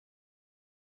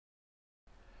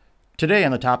Today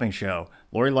on the Topping Show,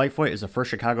 Lori Lightfoot is the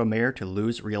first Chicago mayor to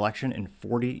lose re-election in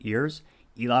 40 years.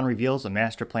 Elon reveals a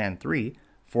Master Plan 3.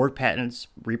 Ford patents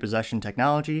repossession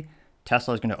technology.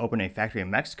 Tesla is going to open a factory in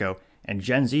Mexico. And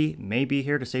Gen Z may be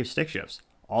here to save stick shifts.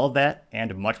 All of that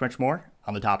and much, much more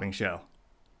on the Topping Show.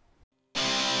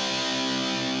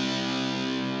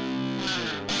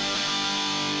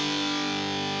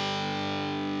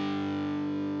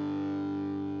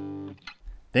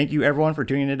 Thank you everyone for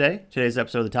tuning in today. Today's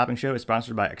episode of The Topping Show is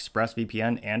sponsored by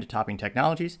ExpressVPN and Topping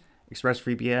Technologies.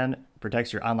 ExpressVPN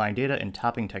protects your online data, and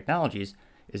Topping Technologies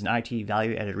is an IT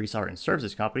value-added reseller and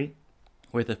services company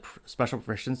with a special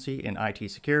proficiency in IT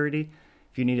security.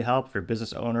 If you need help, if you're a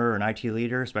business owner or an IT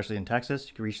leader, especially in Texas,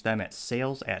 you can reach them at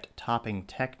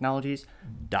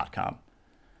sales@toppingtechnologies.com.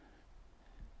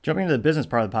 Jumping into the business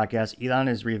part of the podcast, Elon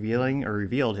is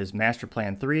revealed his Master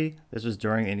Plan 3. This was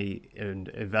during an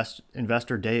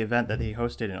Investor Day event that he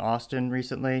hosted in Austin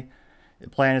recently. The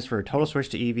plan is for a total switch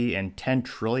to EV and $10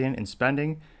 trillion in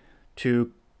spending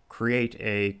to create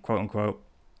a quote-unquote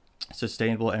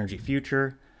sustainable energy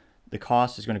future. The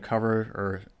cost is going to cover,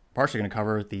 or partially going to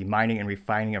cover, the mining and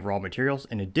refining of raw materials,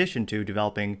 in addition to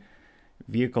developing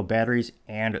vehicle batteries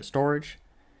and storage.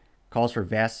 Calls for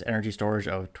vast energy storage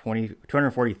of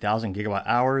 240,000 gigawatt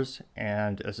hours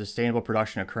and a sustainable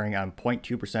production occurring on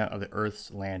 0.2% of the Earth's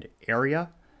land area.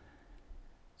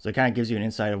 So it kind of gives you an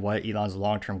insight of what Elon's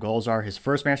long-term goals are. His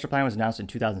first master plan was announced in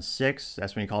 2006.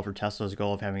 That's when he called for Tesla's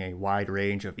goal of having a wide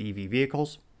range of EV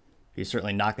vehicles. He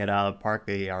certainly knocked that out of the park.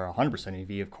 They are 100%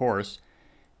 EV, of course,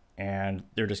 and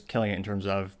they're just killing it in terms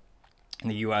of, in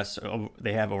the US,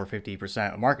 they have over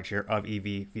 50% of market share of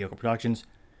EV vehicle productions.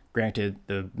 Granted,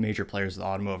 the major players of the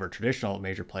automotive, or traditional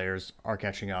major players, are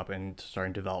catching up and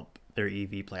starting to develop their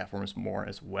EV platforms more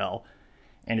as well.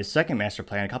 And his second master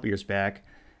plan, a couple years back,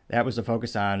 that was to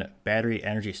focus on battery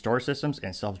energy storage systems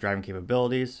and self-driving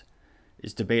capabilities.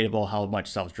 It's debatable how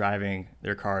much self-driving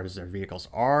their cars, their vehicles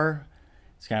are.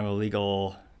 It's kind of a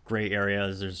legal gray area.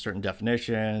 There's certain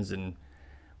definitions and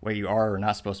what you are or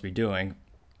not supposed to be doing.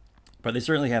 But they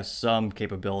certainly have some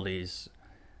capabilities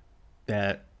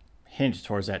that hint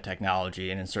towards that technology,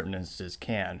 and in certain instances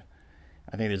can.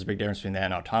 I think there's a big difference between that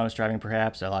and autonomous driving,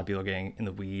 perhaps. A lot of people are getting in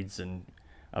the weeds and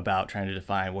about trying to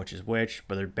define which is which,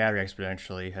 but their battery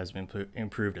exponentially has been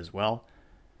improved as well.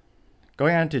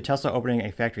 Going on to Tesla opening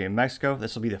a factory in Mexico.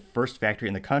 This will be the first factory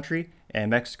in the country, and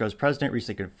Mexico's president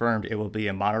recently confirmed it will be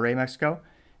in Monterrey, Mexico.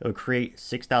 It will create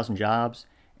 6,000 jobs,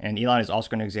 and Elon is also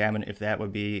going to examine if that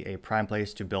would be a prime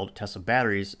place to build Tesla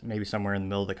batteries, maybe somewhere in the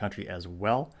middle of the country as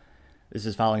well. This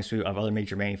is following suit of other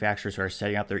major manufacturers who are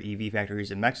setting up their EV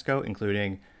factories in Mexico,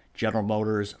 including General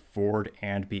Motors, Ford,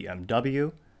 and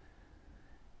BMW.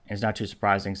 And it's not too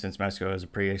surprising since Mexico has a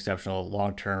pretty exceptional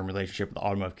long-term relationship with the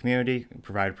automotive community and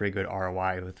provided pretty good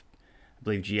ROI with, I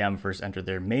believe GM first entered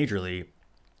there majorly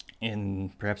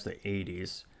in perhaps the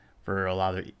 80s for a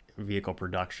lot of the vehicle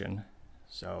production.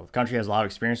 So the country has a lot of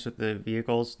experience with the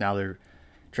vehicles. Now they're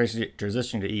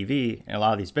transitioning to EV, and a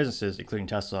lot of these businesses, including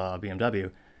Tesla,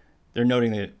 BMW, they're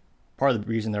noting that part of the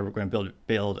reason they're going to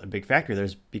build a big factory there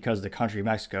is because the country of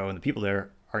Mexico and the people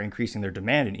there are increasing their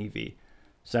demand in EV.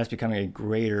 So that's becoming a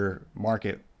greater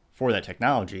market for that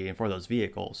technology and for those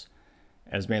vehicles,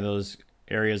 as many of those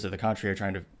areas of the country are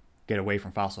trying to get away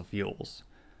from fossil fuels.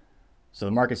 So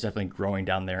the market's definitely growing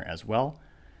down there as well.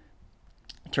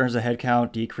 In terms of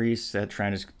headcount decrease, that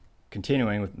trend is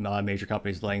continuing with a lot of major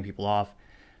companies laying people off.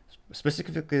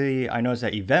 Specifically, I noticed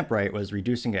that Eventbrite was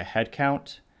reducing a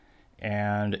headcount,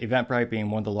 and Eventbrite being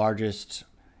one of the largest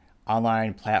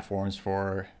online platforms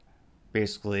for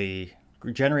basically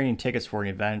generating tickets for an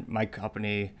event. My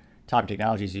company, Topping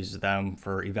Technologies, uses them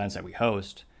for events that we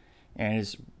host. And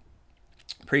it's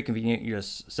pretty convenient. You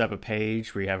just set up a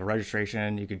page where you have a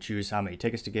registration. You can choose how many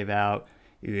tickets to give out.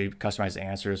 You can customize the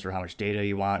answers for how much data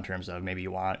you want, in terms of maybe you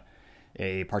want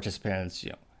a participant's,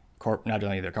 not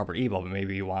only their corporate email, but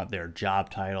maybe you want their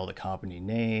job title, the company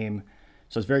name.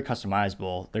 So it's very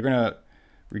customizable. They're going to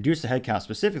reduce the headcount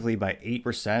specifically by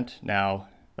 8%. Now,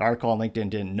 the article on LinkedIn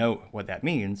didn't note what that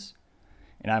means,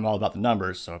 and I'm all about the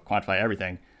numbers, so quantify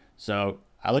everything. So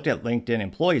I looked at LinkedIn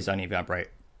employees on Eventbrite.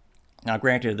 Now,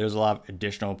 granted, there's a lot of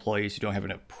additional employees who don't have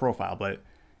a profile, but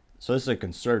so this is a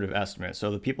conservative estimate.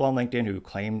 So the people on LinkedIn who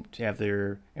claim to have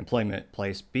their employment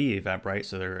place be Eventbrite,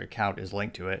 so their account is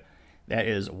linked to it, that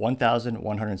is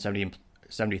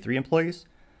 1,173 employees.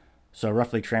 So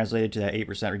roughly translated to that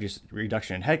 8%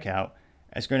 reduction in headcount,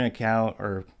 it's going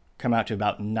to come out to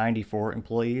about 94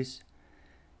 employees.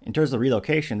 In terms of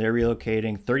relocation, they're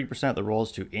relocating 30% of the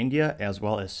roles to India as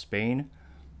well as Spain,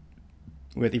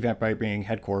 with Eventbrite being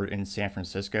headquartered in San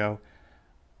Francisco.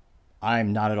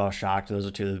 I'm not at all shocked. Those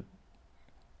are two,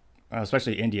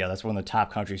 especially India. That's one of the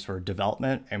top countries for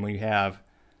development. And when you have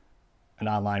an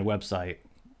online website,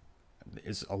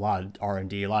 it's a lot of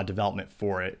R&D, a lot of development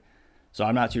for it. So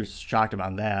I'm not too shocked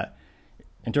about that.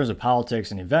 In terms of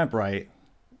politics and Eventbrite,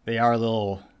 they are a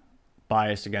little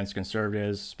biased against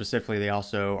conservatives. Specifically, they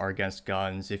also are against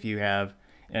guns. If you have,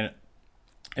 and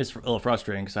it's a little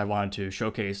frustrating because I wanted to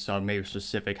showcase some maybe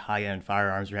specific high-end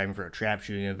firearms you're having for a trap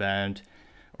shooting event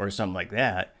or something like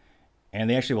that, and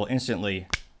they actually will instantly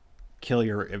kill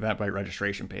your Eventbrite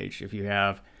registration page if you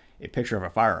have a picture of a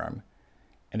firearm.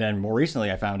 And then more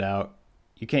recently, I found out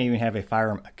you can't even have a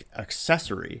firearm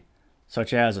accessory,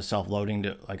 such as a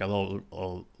self-loading, like a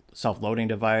little self-loading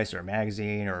device or a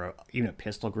magazine or even a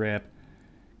pistol grip.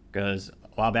 Because a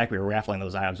while back we were raffling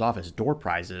those items off as door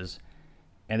prizes,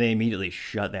 and they immediately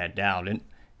shut that down. And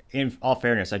in all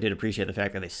fairness, I did appreciate the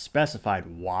fact that they specified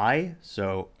why.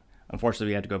 So unfortunately,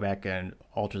 we had to go back and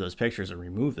alter those pictures and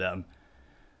remove them,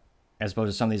 as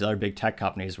opposed to some of these other big tech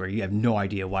companies where you have no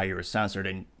idea why you were censored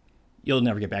and you'll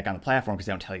never get back on the platform because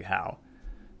they don't tell you how.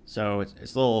 So it's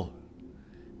a little,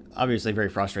 obviously very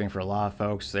frustrating for a lot of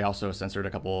folks. They also censored a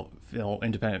couple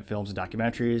independent films and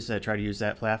documentaries that try to use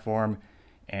that platform,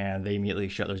 and they immediately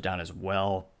shut those down as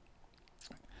well.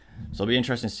 So it'll be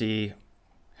interesting to see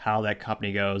how that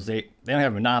company goes. They don't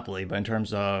have a monopoly, but in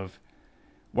terms of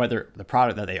whether the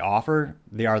product that they offer,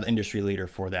 they are the industry leader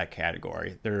for that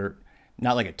category. They're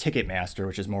not like a Ticketmaster,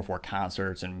 which is more for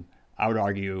concerts, and I would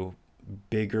argue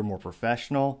bigger, more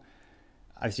professional.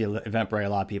 I see Eventbrite, a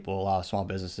lot of people, a lot of small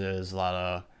businesses, a lot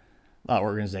of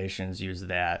organizations use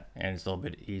that, and it's a little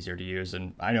bit easier to use.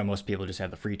 And I know most people just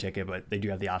have the free ticket, but they do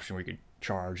have the option where you could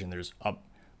charge, and of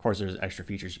course there's extra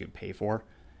features you can pay for.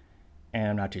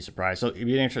 And I'm not too surprised. So it'd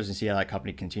be interesting to see how that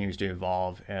company continues to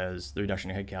evolve as the reduction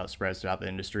in headcount spreads throughout the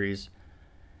industries.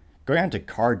 Going on to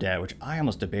card debt, which I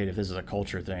almost debate if this is a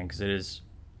culture thing, because it is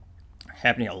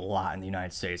happening a lot in the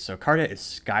United States. So card debt is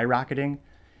skyrocketing.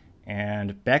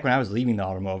 And back when I was leaving the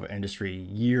automotive industry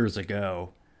years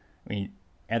ago, I mean,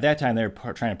 at that time they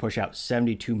were trying to push out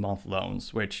 72-month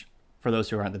loans, which for those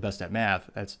who aren't the best at math,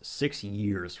 that's 6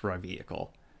 years for a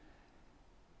vehicle.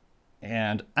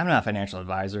 And I'm not a financial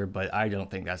advisor, but I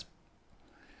don't think that's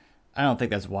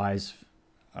wise.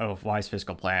 A wise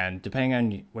fiscal plan. Depending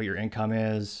on what your income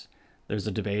is, there's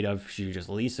a debate of should you just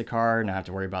lease a car and not have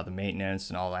to worry about the maintenance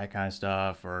and all that kind of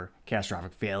stuff, or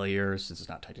catastrophic failure since it's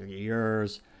not technically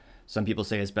yours. Some people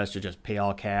say it's best to just pay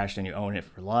all cash and you own it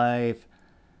for life.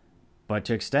 But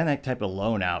to extend that type of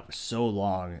loan out for so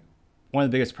long, one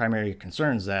of the biggest primary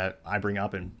concerns that I bring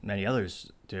up and many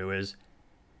others do is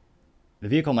the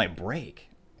vehicle might break.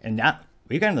 And now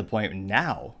we've gotten to the point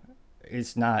now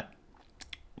it's not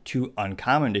too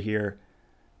uncommon to hear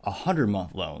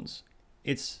 100-month loans.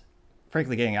 It's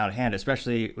frankly getting out of hand,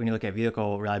 especially when you look at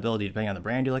vehicle reliability, depending on the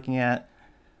brand you're looking at.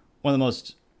 One of the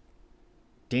most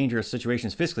dangerous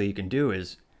situations fiscally you can do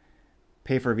is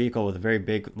pay for a vehicle with a very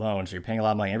big loan. So you're paying a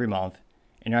lot of money every month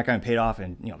and you're not going to pay it off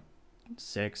in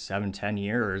 6, 7, 10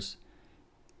 years.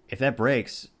 If that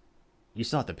breaks, you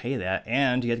still have to pay that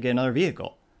and you have to get another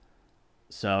vehicle.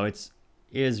 So it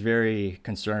is very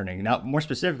concerning. Now, more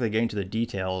specifically, getting to the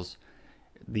details,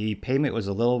 the payment was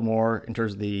a little more in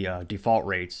terms of the default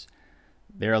rates.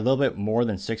 They're a little bit more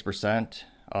than 6%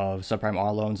 of subprime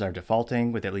auto loans are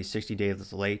defaulting with at least 60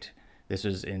 days late. This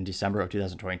was in December of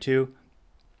 2022.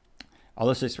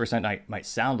 Although 6% might not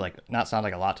sound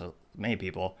like a lot to many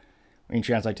people, when you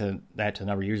translate that to the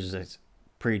number of users, it's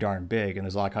pretty darn big, and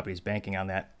there's a lot of companies banking on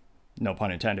that. No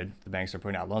pun intended. The banks are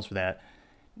putting out loans for that.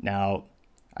 Now,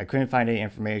 I couldn't find any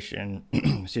information,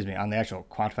 excuse me, on the actual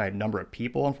quantified number of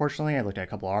people, unfortunately. I looked at a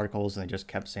couple of articles and they just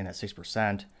kept saying that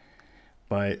 6%.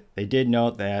 But they did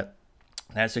note that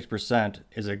 6%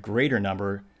 is a greater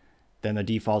number than the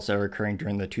defaults that were occurring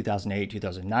during the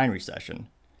 2008-2009 recession.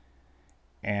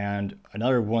 And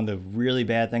another one of the really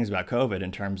bad things about COVID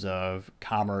in terms of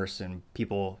commerce and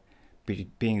people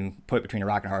being put between a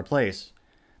rock and a hard place,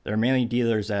 there are mainly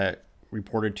dealers that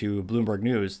reported to Bloomberg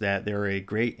News that there are a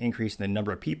great increase in the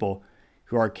number of people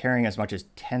who are carrying as much as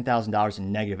 $10,000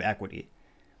 in negative equity.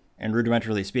 And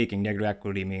rudimentarily speaking, negative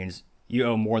equity means you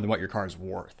owe more than what your car is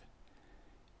worth.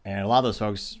 And a lot of those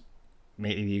folks,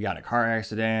 maybe you got in a car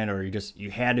accident or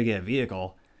you had to get a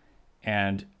vehicle,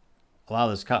 and a lot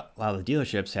of the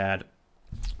dealerships had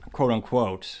quote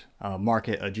unquote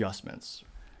market adjustments,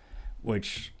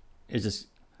 which is just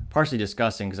partially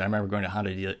disgusting because I remember going to a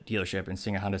Honda dealership and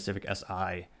seeing a Honda Civic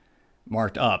Si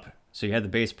marked up. So you had the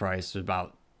base price of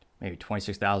about maybe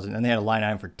 $26,000, and they had a line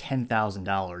item for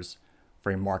 $10,000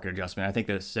 for a market adjustment. I think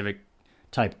the Civic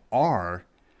Type R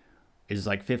is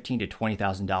like $15,000 to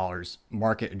 $20,000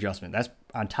 market adjustment. That's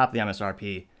on top of the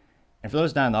MSRP. And for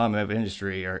those not in the automotive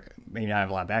industry or maybe not have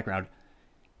a lot of background,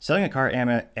 selling a car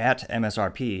at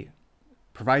MSRP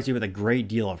provides you with a great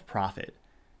deal of profit,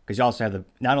 because you also have the,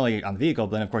 not only on the vehicle,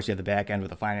 but then of course you have the back end with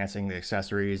the financing, the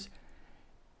accessories.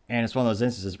 And it's one of those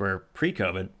instances where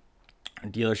pre-COVID,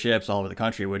 dealerships all over the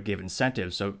country would give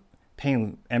incentives. So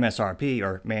paying MSRP,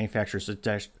 or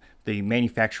the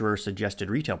manufacturer suggested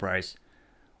retail price,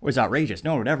 was outrageous.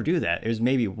 No one would ever do that. It was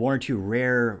maybe one or two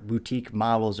rare boutique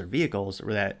models or vehicles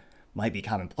where that might be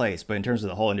commonplace. But in terms of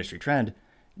the whole industry trend,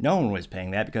 no one was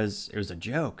paying that because it was a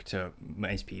joke to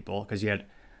most people, because you had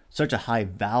such a high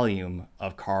volume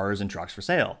of cars and trucks for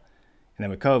sale. And then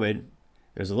with COVID,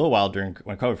 there was a little while when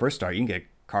COVID first started, you can get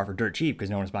a car for dirt cheap because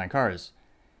no one was buying cars.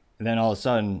 And then all of a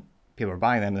sudden, people were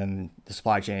buying them, and then the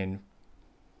supply chain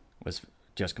was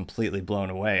just completely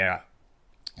blown away.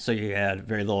 So you had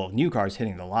very little new cars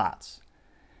hitting the lots.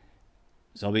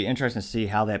 So it'll be interesting to see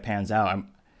how that pans out.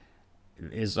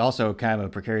 It's also kind of a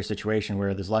precarious situation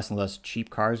where there's less and less cheap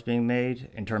cars being made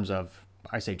in terms of,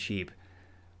 I say cheap,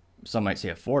 some might say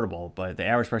affordable, but the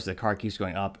average price of the car keeps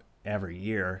going up every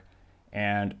year.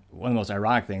 And one of the most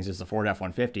ironic things is the Ford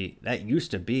F-150. That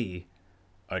used to be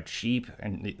a cheap,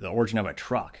 and the origin of a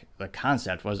truck. The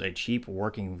concept was a cheap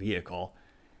working vehicle.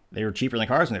 They were cheaper than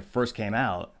cars when they first came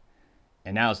out,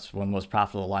 and now it's one of the most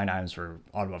profitable line items for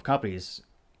automotive companies,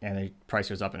 and the price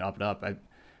goes up and up and up.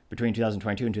 Between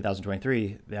 2022 and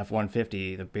 2023, the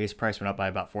F-150, the base price went up by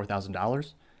about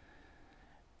 $4,000.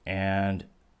 And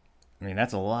I mean,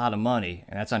 that's a lot of money,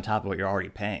 and that's on top of what you're already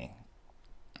paying.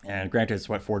 And granted, it's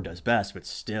what Ford does best, but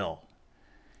still,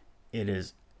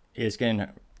 it's getting,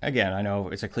 again, I know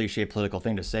it's a cliche political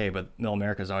thing to say, but middle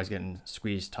America is always getting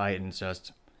squeezed tight, and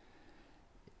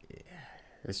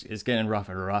it's getting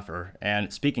rougher and rougher.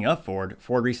 And speaking of Ford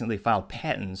recently filed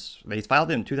patents. They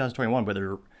filed it in 2021, but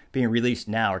they're being released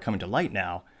now or coming to light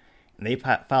now. And they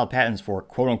filed patents for,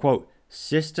 quote unquote,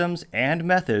 systems and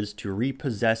methods to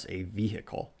repossess a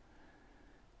vehicle.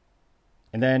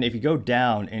 And then if you go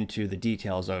down into the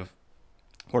details of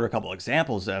what are a couple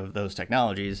examples of those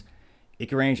technologies, it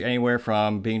can range anywhere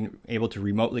from being able to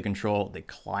remotely control the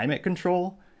climate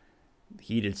control,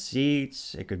 heated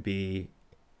seats. It could be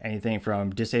anything from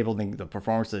disabling the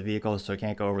performance of the vehicle so it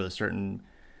can't go over the certain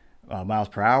miles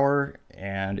per hour,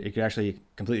 and it could actually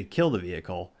completely kill the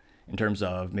vehicle in terms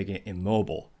of making it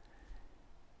immobile.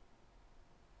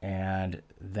 And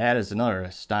that is another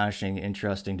astonishing,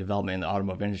 interesting development in the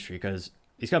automotive industry, because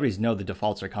these companies know the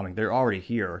defaults are coming. They're already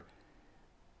here.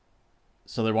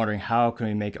 So they're wondering, how can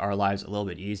we make our lives a little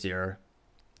bit easier?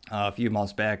 A few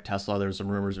months back, Tesla, there was some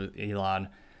rumors with Elon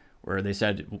where they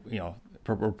said,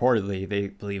 reportedly, they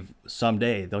believe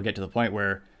someday they'll get to the point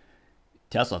where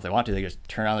Tesla, if they want to, they just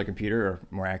turn on their computer, or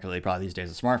more accurately, probably these days,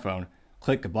 a smartphone,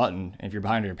 click a button, and if you're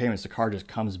behind on your payments, the car just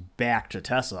comes back to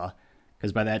Tesla,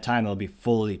 because by that time, they'll be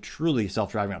fully, truly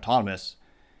self-driving autonomous,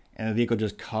 and the vehicle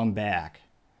just come back.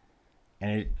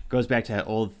 And it goes back to that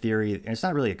old theory, and it's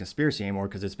not really a conspiracy anymore,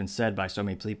 because it's been said by so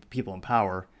many people in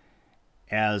power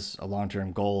as a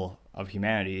long-term goal of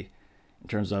humanity, in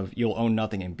terms of you'll own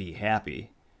nothing and be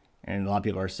happy. And a lot of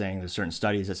people are saying there's certain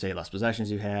studies that say the less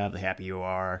possessions you have, the happier you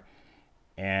are.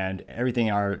 And everything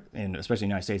especially in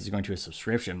the United States, is going to a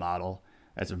subscription model.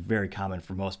 That's very common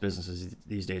for most businesses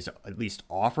these days to at least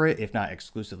offer it, if not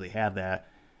exclusively have that.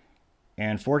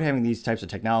 And Ford having these types of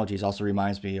technologies also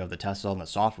reminds me of the Tesla and the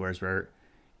softwares, where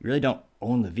you really don't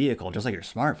own the vehicle, just like your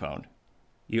smartphone.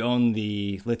 You own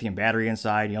the lithium battery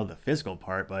inside, the physical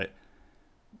part, but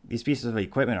these pieces of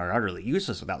equipment are utterly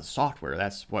useless without the software.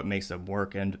 That's what makes them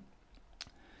work. And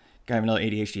kind of another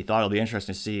ADHD thought, it'll be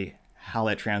interesting to see how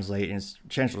that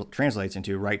translates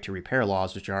into right to repair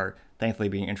laws, which are thankfully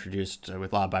being introduced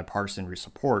with a lot of bipartisan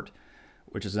support,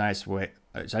 which is a nice way,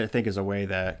 which I think is a way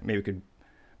that maybe could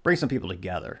bring some people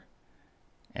together.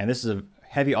 And this is a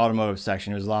heavy automotive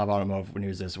section. There's a lot of automotive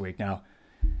news this week. Now,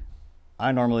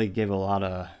 I normally give a lot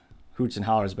of hoots and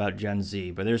hollers about Gen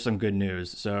Z, but there's some good news.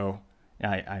 So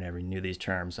I never knew these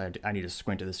terms. I need to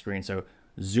squint to the screen. So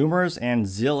Zoomers and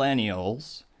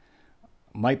Zillennials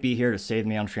might be here to save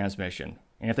me on transmission.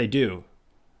 And if they do,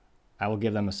 I will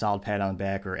give them a solid pat on the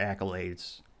back or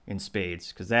accolades in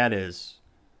spades, because that is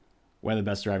one of the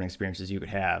best driving experiences you could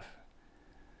have.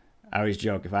 I always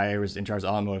joke, if I was in charge of the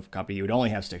automotive company, you would only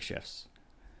have stick shifts.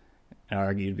 And I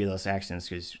argue you'd be less accidents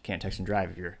because you can't text and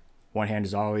drive if your one hand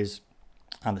is always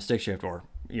on the stick shift, or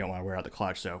you don't want to wear out the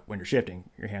clutch. So when you're shifting,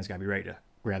 your hand's got to be ready to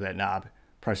grab that knob,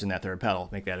 pressing that third pedal,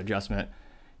 make that adjustment.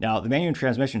 Now, the manual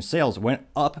transmission sales went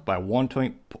up by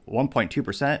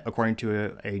 1.2%, according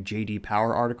to a JD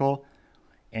Power article.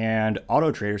 And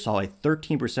Auto Trader saw a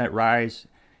 13% rise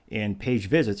in page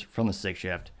visits from the stick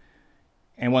shift.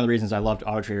 And one of the reasons I loved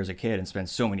Auto Trader as a kid and spent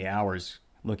so many hours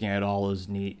looking at all those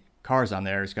neat cars on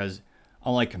there is because,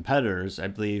 unlike competitors, I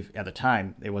believe at the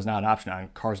time it was not an option on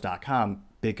Cars.com,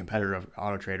 big competitor of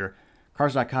Auto Trader.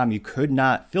 Cars.com, you could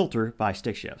not filter by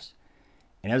stick shifts.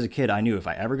 And as a kid, I knew if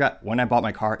I ever when I bought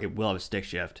my car, it will have a stick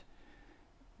shift.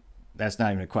 That's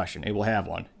not even a question. It will have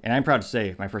one. And I'm proud to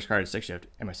say my first car had a stick shift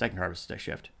and my second car was a stick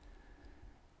shift.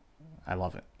 I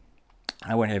love it.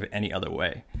 I wouldn't have it any other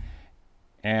way.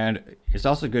 And it's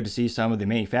also good to see some of the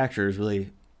manufacturers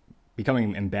really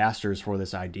becoming ambassadors for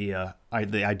this idea,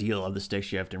 the ideal of the stick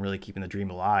shift, and really keeping the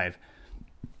dream alive.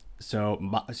 So,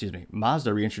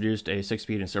 Mazda reintroduced a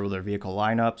 6-speed in several of their vehicle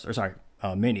lineups.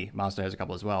 Mini. Mazda has a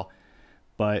couple as well.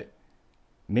 But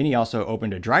Mini also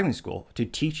opened a driving school to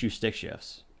teach you stick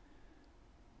shifts,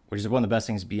 which is one of the best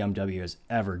things BMW has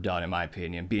ever done, in my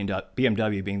opinion.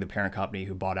 BMW being the parent company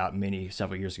who bought out Mini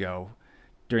several years ago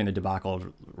during the debacle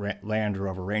of Land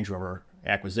Rover, Range Rover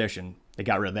acquisition. They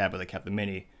got rid of that, but they kept the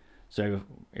Mini. So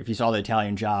if you saw the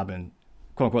Italian Job and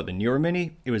quote-unquote the newer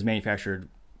Mini, it was manufactured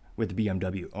with the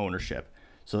BMW ownership.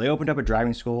 So they opened up a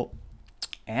driving school.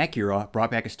 Acura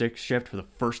brought back a stick shift for the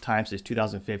first time since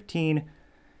 2015.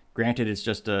 Granted,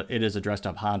 it is a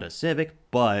dressed-up Honda Civic,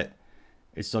 but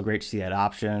it's still great to see that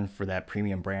option for that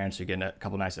premium brand, so you get a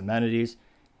couple nice amenities.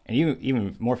 And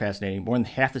even more fascinating, more than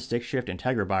half the stick shift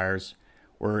Integra buyers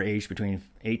were aged between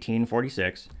 18 and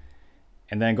 46.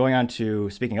 And then going on to,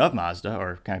 speaking of Mazda,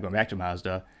 or kind of going back to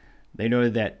Mazda, they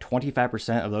noted that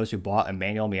 25% of those who bought a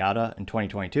manual Miata in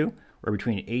 2022 were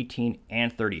between 18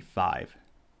 and 35.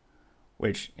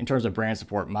 Which, in terms of brand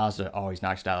support, Mazda always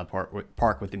knocks it out of the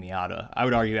park with the Miata. I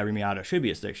would argue every Miata should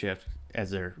be a stick shift, as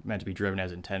they're meant to be driven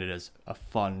as intended as a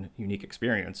fun, unique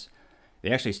experience.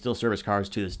 They actually still service cars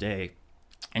to this day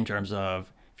in terms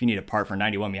of if you need a part for a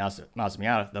 91 Mazda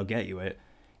Miata, they'll get you it.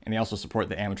 And they also support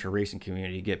the amateur racing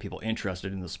community to get people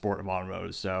interested in the sport of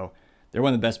automotives. So they're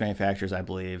one of the best manufacturers, I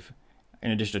believe,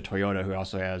 in addition to Toyota, who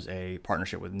also has a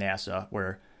partnership with NASA,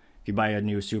 where if you buy a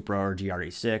new Supra or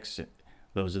GRE6,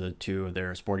 those are the two of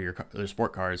their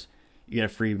sport cars, you get a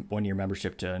free 1-year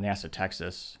membership to NASA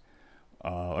Texas.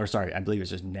 I believe it's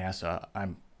just NASA.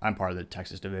 I'm part of the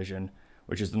Texas division,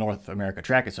 which is the North America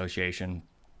Track Association.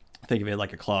 Think of it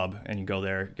like a club, and you go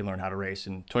there, you can learn how to race.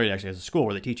 And Toyota actually has a school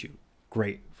where they teach you.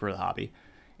 Great for the hobby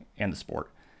and the sport.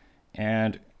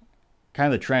 And kind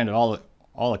of the trend of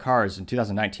all the cars in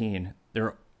 2019,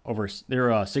 there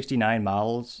are 69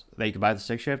 models that you could buy the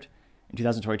stick shift. In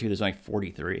 2022, there's only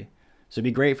 43. So it'd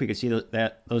be great if we could see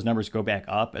those numbers go back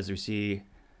up as we see.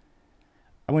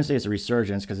 I wouldn't say it's a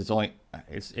resurgence because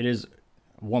it is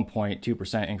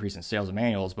 1.2% increase in sales of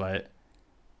manuals, but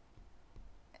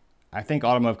I think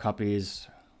automotive companies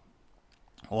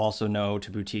will also know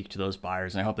to boutique to those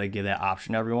buyers, and I hope they give that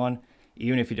option to everyone.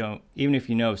 Even if you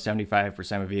know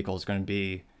 75% of a vehicle is going to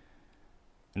be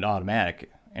an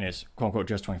automatic and it's quote unquote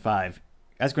just 25,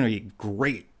 that's going to be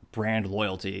great brand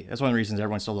loyalty. That's one of the reasons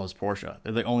everyone still loves Porsche.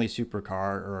 They're the only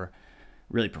supercar or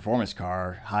really performance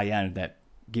car, high end, that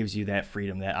gives you that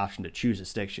freedom, that option to choose a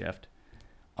stick shift,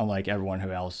 unlike everyone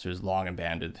else who's long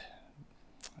abandoned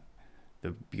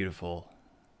the beautiful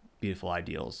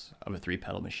ideals of a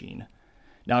 3-pedal machine.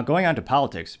 Now, going on to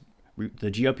politics,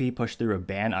 the GOP pushed through a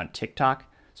ban on TikTok.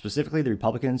 Specifically, the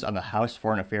Republicans on the House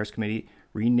Foreign Affairs Committee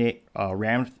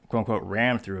rammed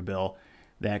through a bill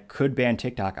that could ban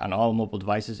TikTok on all mobile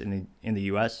devices in the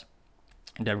U.S.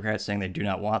 Democrats saying they do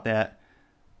not want that.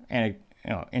 And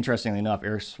interestingly enough,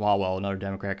 Eric Swalwell, another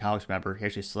Democrat Congress member, he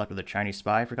actually selected the Chinese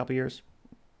spy for a couple of years.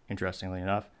 Interestingly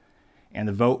enough, and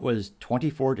the vote was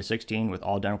 24-16, with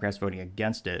all Democrats voting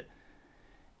against it.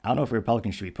 I don't know if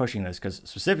Republicans should be pushing this, because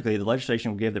specifically the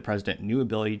legislation will give the president new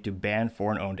ability to ban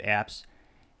foreign-owned apps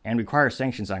and require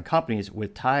sanctions on companies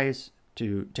with ties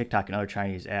to TikTok and other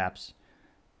Chinese apps.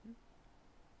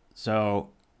 So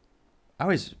I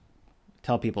always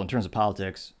tell people in terms of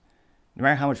politics, no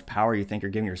matter how much power you think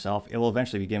you're giving yourself, it will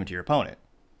eventually be given to your opponent.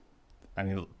 I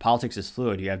mean, politics is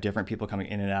fluid. You have different people coming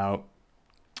in and out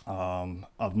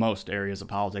of most areas of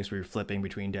politics where you're flipping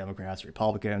between Democrats and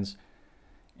Republicans.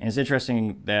 And it's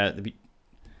interesting that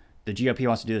the GOP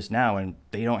wants to do this now, and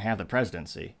they don't have the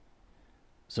presidency.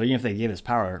 So even if they gave this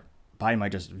power, Biden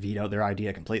might just veto their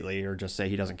idea completely or just say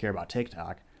he doesn't care about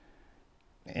TikTok.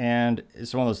 And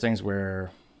it's one of those things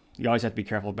where you always have to be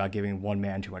careful about giving one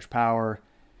man too much power.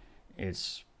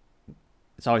 It's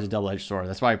always a double-edged sword.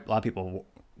 That's why a lot of people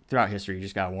throughout history, you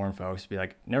just got to warn folks, be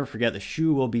like, never forget the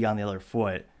shoe will be on the other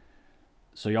foot.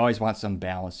 So you always want some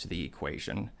balance to the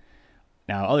equation.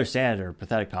 Now, other sad or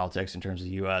pathetic politics in terms of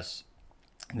the U.S.,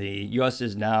 The U.S.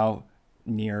 is now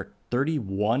near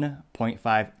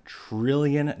 $31.5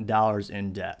 trillion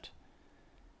in debt,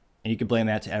 and you can blame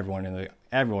that to everyone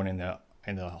in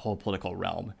the whole political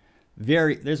realm.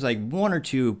 There's like one or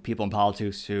two people in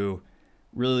politics who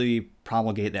really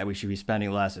promulgate that we should be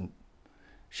spending less and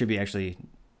should be actually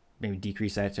maybe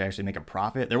decrease that to actually make a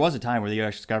profit. There was a time where the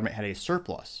U.S. government had a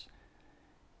surplus,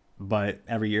 but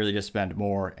every year they just spend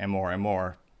more and more and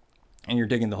more, and you're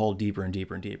digging the hole deeper and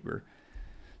deeper and deeper.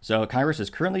 So Congress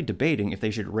is currently debating if they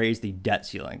should raise the debt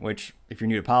ceiling, which, if you're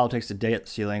new to politics, the debt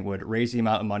ceiling would raise the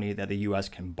amount of money that the U.S.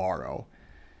 can borrow.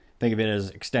 Think of it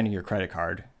as extending your credit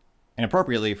card. And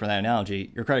appropriately for that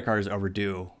analogy, your credit card is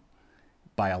overdue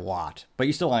by a lot, but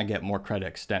you still want to get more credit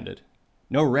extended.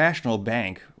 No rational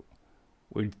bank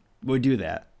would do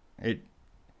that. It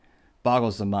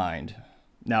boggles the mind.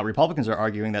 Now, Republicans are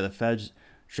arguing that the feds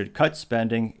should cut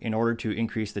spending in order to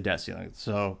increase the debt ceiling.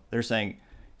 So they're saying,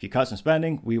 if you cut some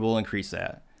spending, we will increase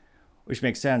that, which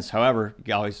makes sense. However,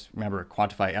 you always remember,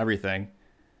 quantify everything.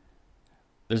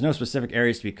 There's no specific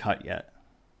areas to be cut yet.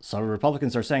 So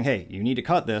Republicans are saying, hey, you need to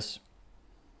cut this.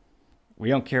 We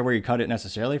don't care where you cut it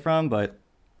necessarily from, but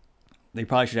they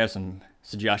probably should have some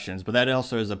suggestions. But that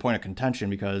also is a point of contention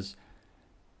because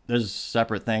there's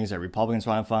separate things that Republicans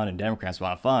want to fund and Democrats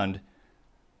want to fund.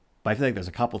 But I feel like there's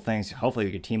a couple things hopefully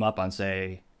we could team up on,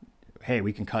 say, hey,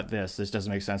 we can cut this. This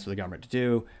doesn't make sense for the government to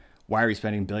do. Why are we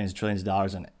spending billions and trillions of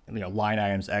dollars on line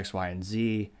items X, Y, and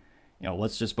Z?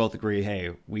 Let's just both agree,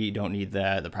 hey, we don't need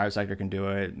that. The private sector can do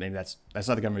it. Maybe that's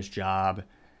not the government's job.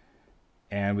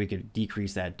 And we could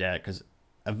decrease that debt because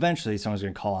eventually someone's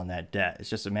going to call on that debt. It's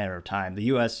just a matter of time. The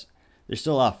U.S., there's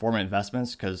still a lot of foreign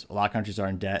investments because a lot of countries are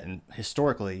in debt. And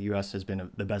historically, the U.S. has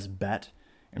been the best bet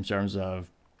in terms of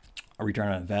a return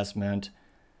on investment.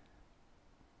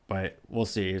 But we'll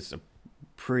see. It's a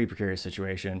pretty precarious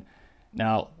situation.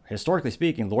 Now, historically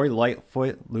speaking, Lori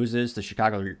Lightfoot loses the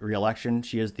Chicago reelection.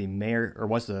 She is the mayor, or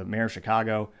was the mayor of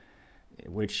Chicago,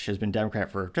 which has been Democrat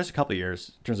for just a couple of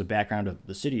years. In terms of background of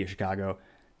the city of Chicago,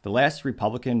 the last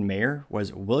Republican mayor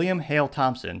was William Hale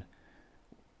Thompson.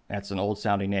 That's an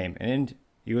old-sounding name. And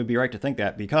you would be right to think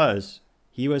that because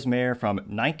he was mayor from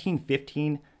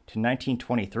 1915 to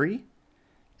 1923,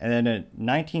 and then in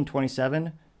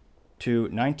 1927 to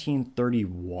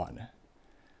 1931.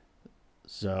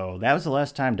 So that was the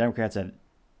last time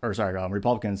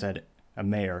Republicans had a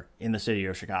mayor in the city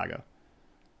of Chicago.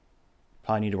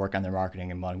 Probably need to work on their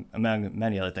marketing among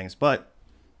many other things, but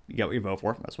you get what you vote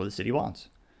for. That's what the city wants.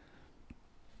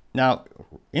 Now,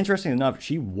 interesting enough,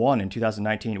 she won in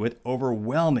 2019 with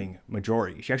overwhelming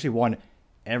majority. She actually won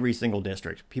every single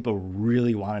district. People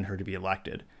really wanted her to be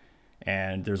elected,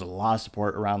 and there's a lot of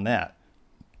support around that.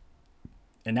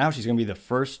 And now she's going to be the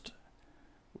first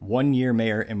one-year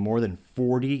mayor in more than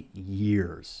 40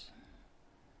 years.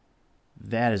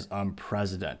 That is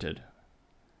unprecedented.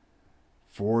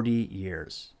 40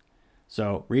 years.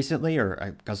 So recently, or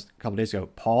a couple days ago,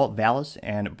 Paul Vallis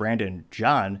and Brandon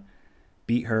John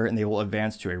beat her, and they will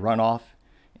advance to a runoff.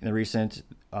 In the recent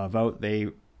vote, they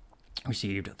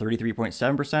received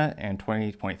 33.7% and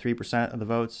 20.3% of the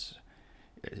votes.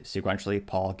 Sequentially,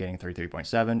 Paul getting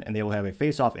 33.7%, and they will have a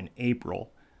face-off in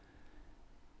April.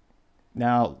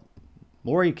 Now,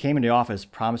 Lori came into office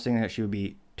promising that she would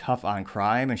be tough on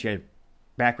crime, and she had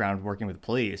background working with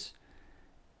police.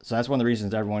 So that's one of the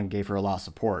reasons everyone gave her a lot of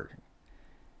support.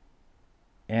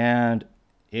 And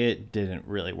it didn't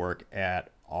really work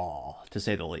at all, to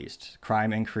say the least.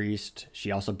 Crime increased.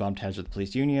 She also bumped heads with the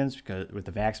police unions because with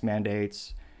the vax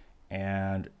mandates.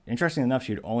 And interestingly enough,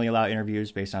 she'd only allow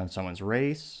interviews based on someone's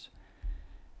race.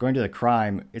 Going to the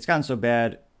crime, it's gotten so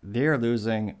bad, they're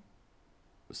losing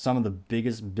some of the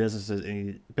biggest businesses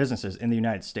in the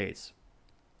United States,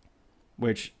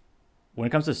 which, when it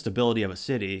comes to stability of a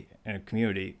city and a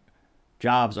community,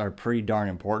 jobs are pretty darn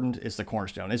important. It's the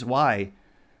cornerstone. It's why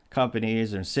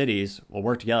companies and cities will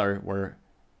work together where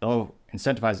they'll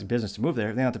incentivize the business to move there.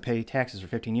 They don't have to pay taxes for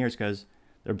 15 years because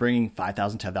they're bringing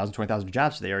 5,000, 10,000, 20,000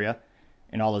 jobs to the area,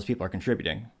 and all those people are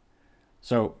contributing.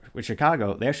 So with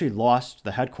Chicago, they actually lost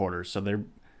the headquarters. So they're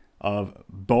of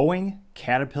Boeing,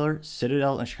 Caterpillar,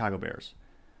 Citadel, and Chicago Bears.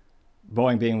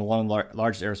 Boeing being one of the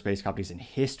largest aerospace companies in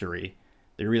history.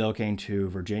 They're relocating to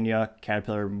Virginia.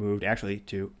 Caterpillar moved actually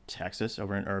to Texas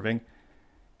over in Irving.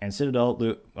 And Citadel,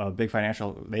 big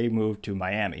financial, they moved to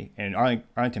Miami. And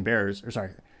Arlington Bears,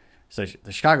 so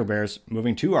the Chicago Bears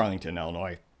moving to Arlington,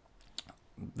 Illinois.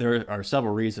 There are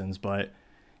several reasons, and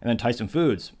then Tyson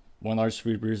Foods, one of the largest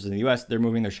food producers in the U.S., they're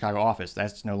moving their Chicago office.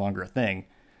 That's no longer a thing.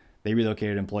 They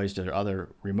relocated employees to their other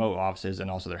remote offices and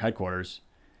also their headquarters.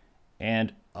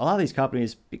 And a lot of these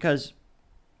companies, because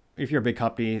if you're a big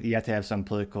company, you have to have some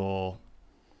political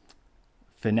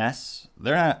finesse.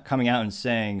 They're not coming out and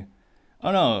saying,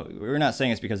 oh no, we're not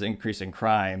saying it's because of increase in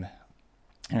crime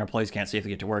and our employees can't safely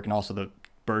get to work, and also the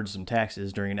burdensome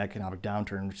taxes during an economic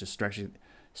downturn, which is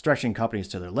stretching companies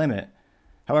to their limit.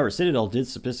 However, Citadel did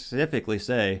specifically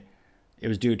say it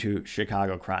was due to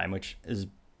Chicago crime, which has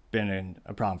been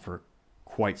a problem for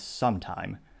quite some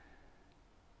time.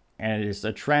 And it's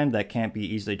a trend that can't be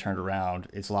easily turned around.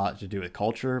 It's a lot to do with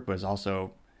culture, but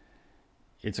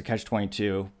it's a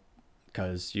catch-22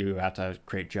 because you have to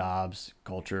create jobs,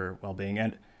 culture, well-being,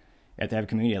 and you have to have a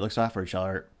community that looks out for each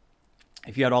other.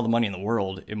 If you had all the money in the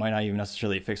world, it might not even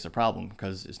necessarily fix the problem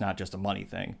because it's not just a money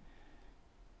thing.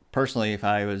 Personally, if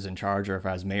I was in charge or if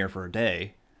I was mayor for a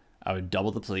day, I would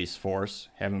double the police force,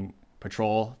 have them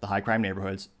patrol the high crime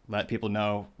neighborhoods, let people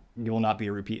know you will not be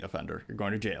a repeat offender. You're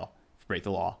going to jail if you break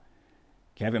the law.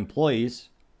 Have employees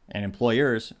and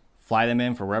employers fly them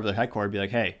in for wherever their headquarters, be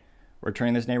like, hey, we're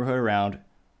turning this neighborhood around.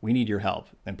 We need your help.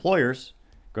 Employers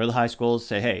go to the high schools,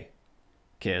 say, hey,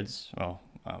 kids,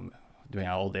 depending on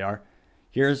how old they are,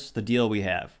 here's the deal we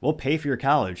have. We'll pay for your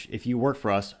college if you work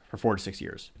for us for 4 to 6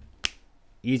 years.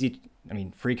 Easy,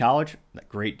 free college,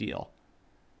 great deal.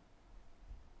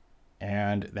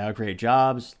 And that would create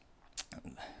jobs.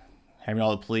 Having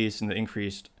all the police and the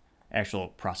increased actual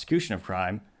prosecution of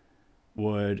crime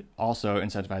would also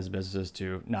incentivize the businesses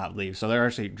to not leave. So there are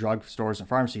actually drug stores and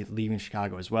pharmacies leaving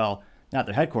Chicago as well. Not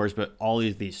their headquarters, but all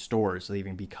of these stores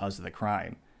leaving because of the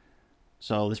crime.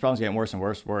 So this problem's getting worse and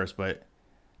worse and worse. But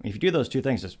if you do those two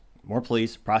things, just more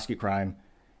police, prosecute crime,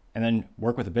 and then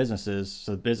work with the businesses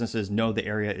so the businesses know the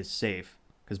area is safe.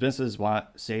 Because businesses want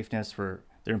safeness for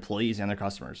their employees and their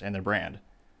customers and their brand.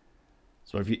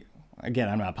 So if you, again,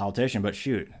 I'm not a politician, but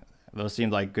shoot, those seem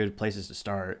like good places to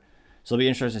start. So it'll be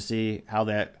interesting to see how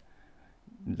the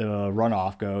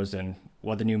runoff goes and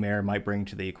what the new mayor might bring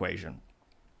to the equation.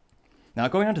 Now,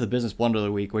 going on to the business blunder of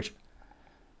the week, which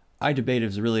I debate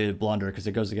is really a blunder because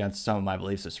it goes against some of my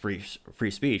beliefs as free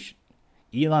speech.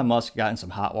 Elon Musk got in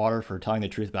some hot water for telling the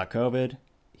truth about COVID.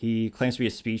 He claims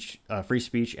to be a free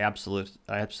speech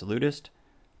absolutist.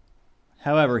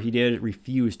 However, he did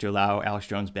refuse to allow Alex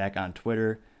Jones back on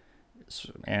Twitter.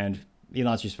 And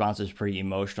Elon's response is pretty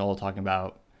emotional, talking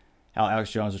about how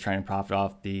Alex Jones was trying to profit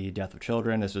off the death of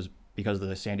children. This was because of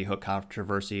the Sandy Hook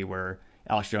controversy where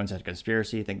Alex Jones had a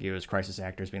conspiracy, thinking it was crisis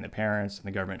actors being the parents, and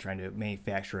the government trying to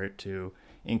manufacture it to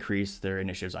increase their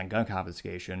initiatives on gun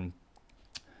confiscation.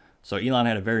 So Elon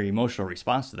had a very emotional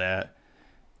response to that.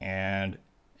 And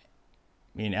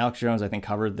Alex Jones, I think,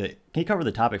 covered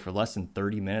the topic for less than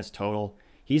 30 minutes total.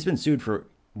 He's been sued for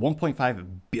 $1.5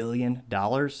 billion.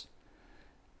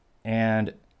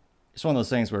 And it's one of those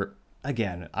things where,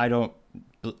 again,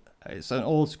 it's an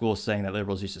old school saying that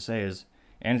liberals used to say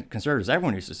and conservatives,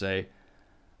 everyone used to say,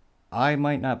 I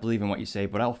might not believe in what you say,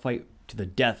 but I'll fight to the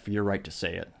death for your right to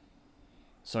say it.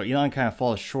 So Elon kind of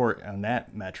falls short on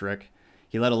that metric.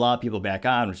 He let a lot of people back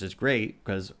on, which is great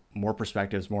because more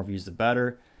perspectives, more views, the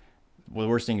better. Well, the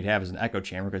worst thing you have is an echo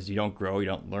chamber because you don't grow, you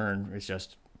don't learn. It's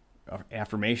just an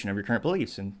affirmation of your current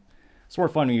beliefs. And it's more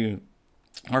fun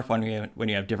when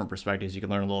you have different perspectives. You can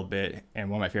learn a little bit. And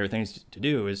one of my favorite things to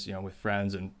do is, with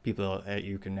friends and people that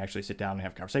you can actually sit down and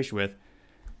have a conversation with,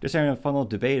 just having a fun little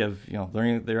debate of,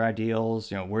 learning their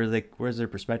ideals, where does their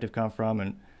perspective come from,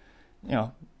 and,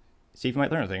 see if you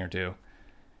might learn a thing or two.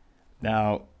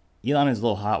 Now, Elon is a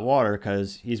little hot water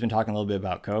because he's been talking a little bit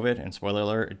about COVID, and spoiler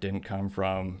alert, it didn't come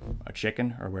from a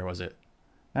chicken, or where was it?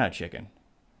 Not a chicken.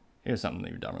 It was something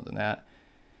even dumber than that.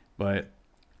 But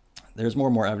there's more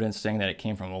and more evidence saying that it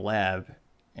came from a lab,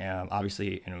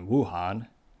 obviously in Wuhan.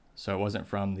 So it wasn't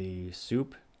from the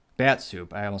bat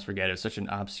soup. I almost forget. It was such an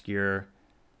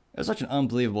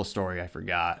unbelievable story. I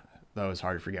forgot. Though it's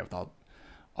hard to forget with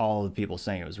all the people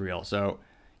saying it was real. So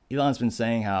Elon's been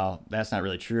saying how that's not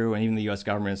really true, and even the U.S.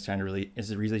 government is trying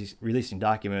to releasing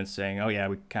documents saying, "Oh yeah,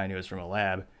 we kind of knew it was from a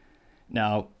lab."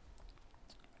 Now,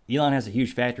 Elon has a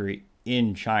huge factory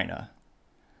in China,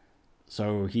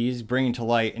 so he's bringing to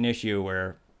light an issue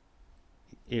where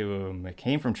it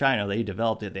came from China. They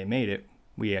developed it, they made it.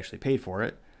 We actually paid for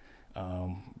it,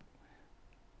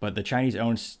 but the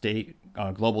Chinese-owned state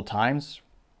Global Times,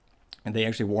 and they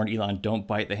actually warned Elon, "Don't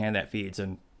bite the hand that feeds."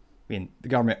 And the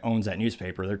government owns that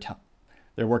newspaper.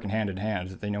 They're working hand in hand.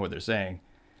 They know what they're saying.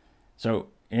 So,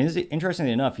 and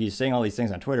interestingly enough, he's saying all these things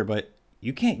on Twitter, but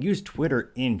you can't use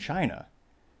Twitter in China.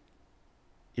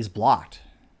 It's blocked.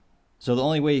 So the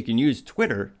only way you can use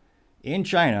Twitter in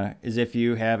China is if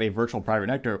you have a virtual private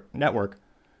network,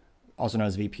 also known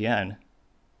as VPN,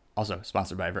 also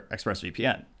sponsored by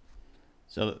ExpressVPN.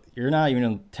 So you're not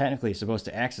even technically supposed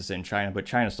to access it in China, but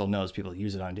China still knows people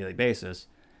use it on a daily basis.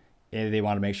 And they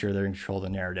want to make sure they're in control of the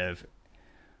narrative.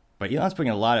 But Elon's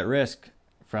putting a lot at risk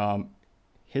from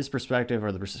his perspective,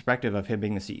 or the perspective of him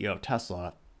being the CEO of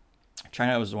Tesla.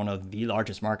 China was one of the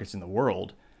largest markets in the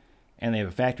world, and they have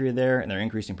a factory there, and they're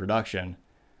increasing production.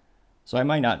 So I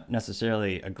might not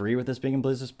necessarily agree with this being a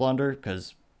business blunder,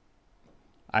 because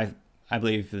I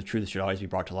believe the truth should always be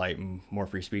brought to light, and more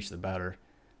free speech the better.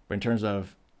 But in terms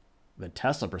of the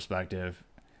Tesla perspective,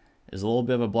 is a little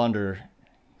bit of a blunder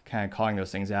kind of calling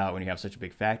those things out when you have such a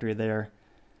big factory there.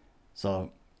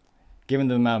 So given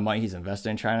the amount of money he's invested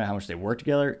in China, how much they work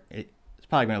together, it's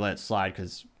probably going to let it slide,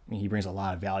 because he brings a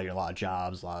lot of value, a lot of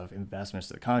jobs, a lot of investments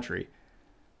to the country.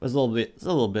 But it's a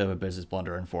little bit of a business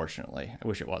blunder, unfortunately. I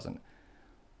wish it wasn't.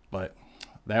 But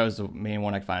that was the main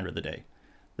one I find for the day.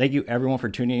 Thank you everyone for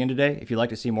tuning in today. If you'd like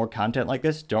to see more content like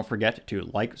this, don't forget to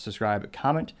like, subscribe,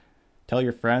 comment, tell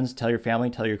your friends, tell your family,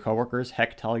 tell your coworkers,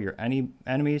 heck, tell your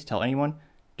enemies, tell anyone.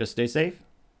 Just stay safe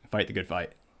and fight the good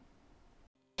fight.